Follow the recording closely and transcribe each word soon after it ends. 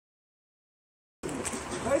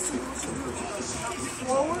basically what you do is you're going to jump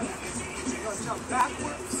forward, you're going to jump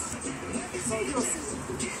backwards. So you'll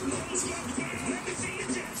see.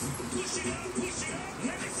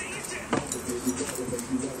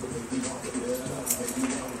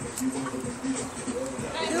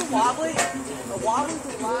 You're wobbling? The wobbles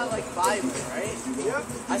a lot like Bible, right? Yep.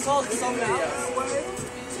 I saw some videos.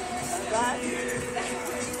 That way,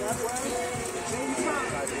 that way, then you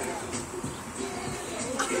turn.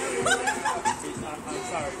 I'm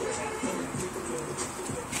sorry.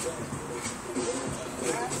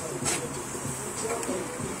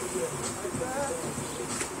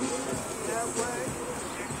 That way.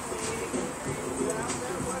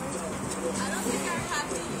 I don't think I have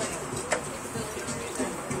the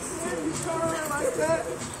You turn like that,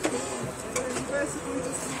 and then you basically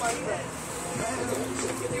just do like that.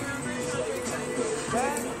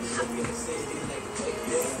 Back.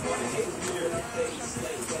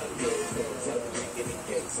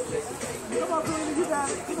 Come on, Karina, you got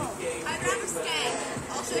it. Come on. I'd rather skate.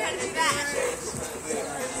 I'll show you how to do that.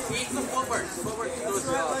 Eat some footwork. Footwork goes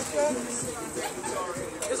Right well. like that.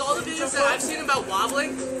 Because all the videos that I've seen about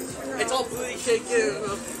wobbling, it's all booty shaking,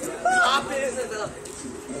 popping, and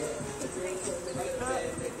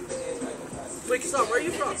Wait, Cason, where are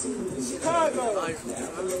you from? Chicago. Oh, you're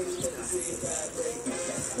from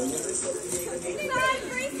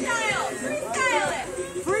Freestyle! Freestyle it!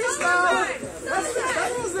 Freestyle. That's it.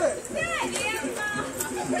 That was it.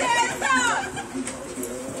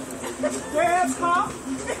 Dance hop.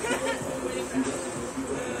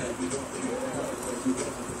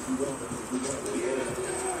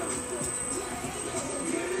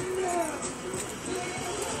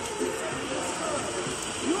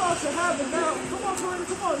 You all should have it now. Come on, Karina,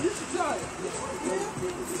 come on. You should try it.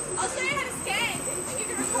 I'll show you how to skate. And you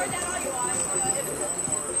can record that all you want.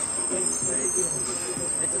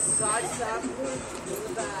 It's a side step in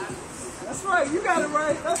the back. That's right. You got it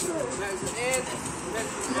right. That's it. There's an in, then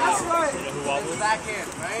That's right. You know who there's wobbles? the back in,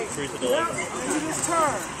 right? Teresa Yep. Dole. And you just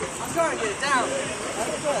turn. I'm trying to get it down.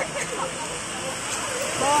 That's good.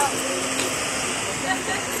 Stop.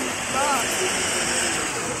 Stop.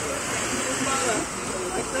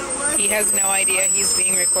 He has no idea he's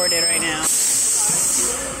being recorded right now.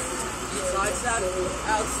 Side step,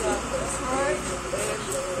 out step, That's right.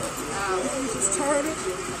 out. You just turn it.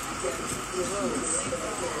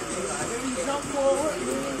 Then you jump forward,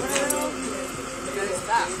 round, And then it's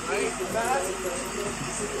back, right? back.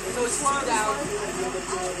 So it's slowed down.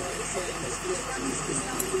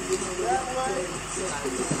 That way.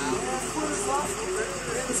 And foot is up.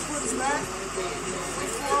 Then his foot is back.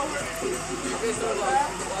 Forward. Okay, so Back.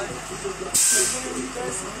 like, And then you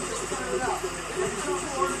basically just turn it out. Then you jump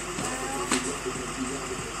forward, round.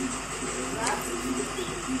 Back.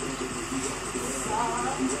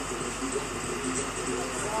 Side.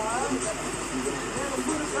 Side. Then the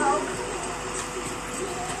foot is out.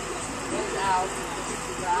 it's out,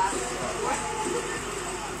 back.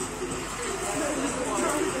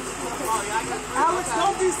 Oh, yeah, I got Alex,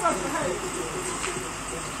 don't be such a hate.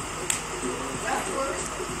 Backward.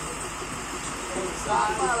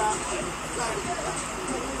 side.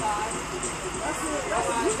 That's it. That's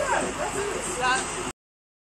it. You got it. That's it. Step.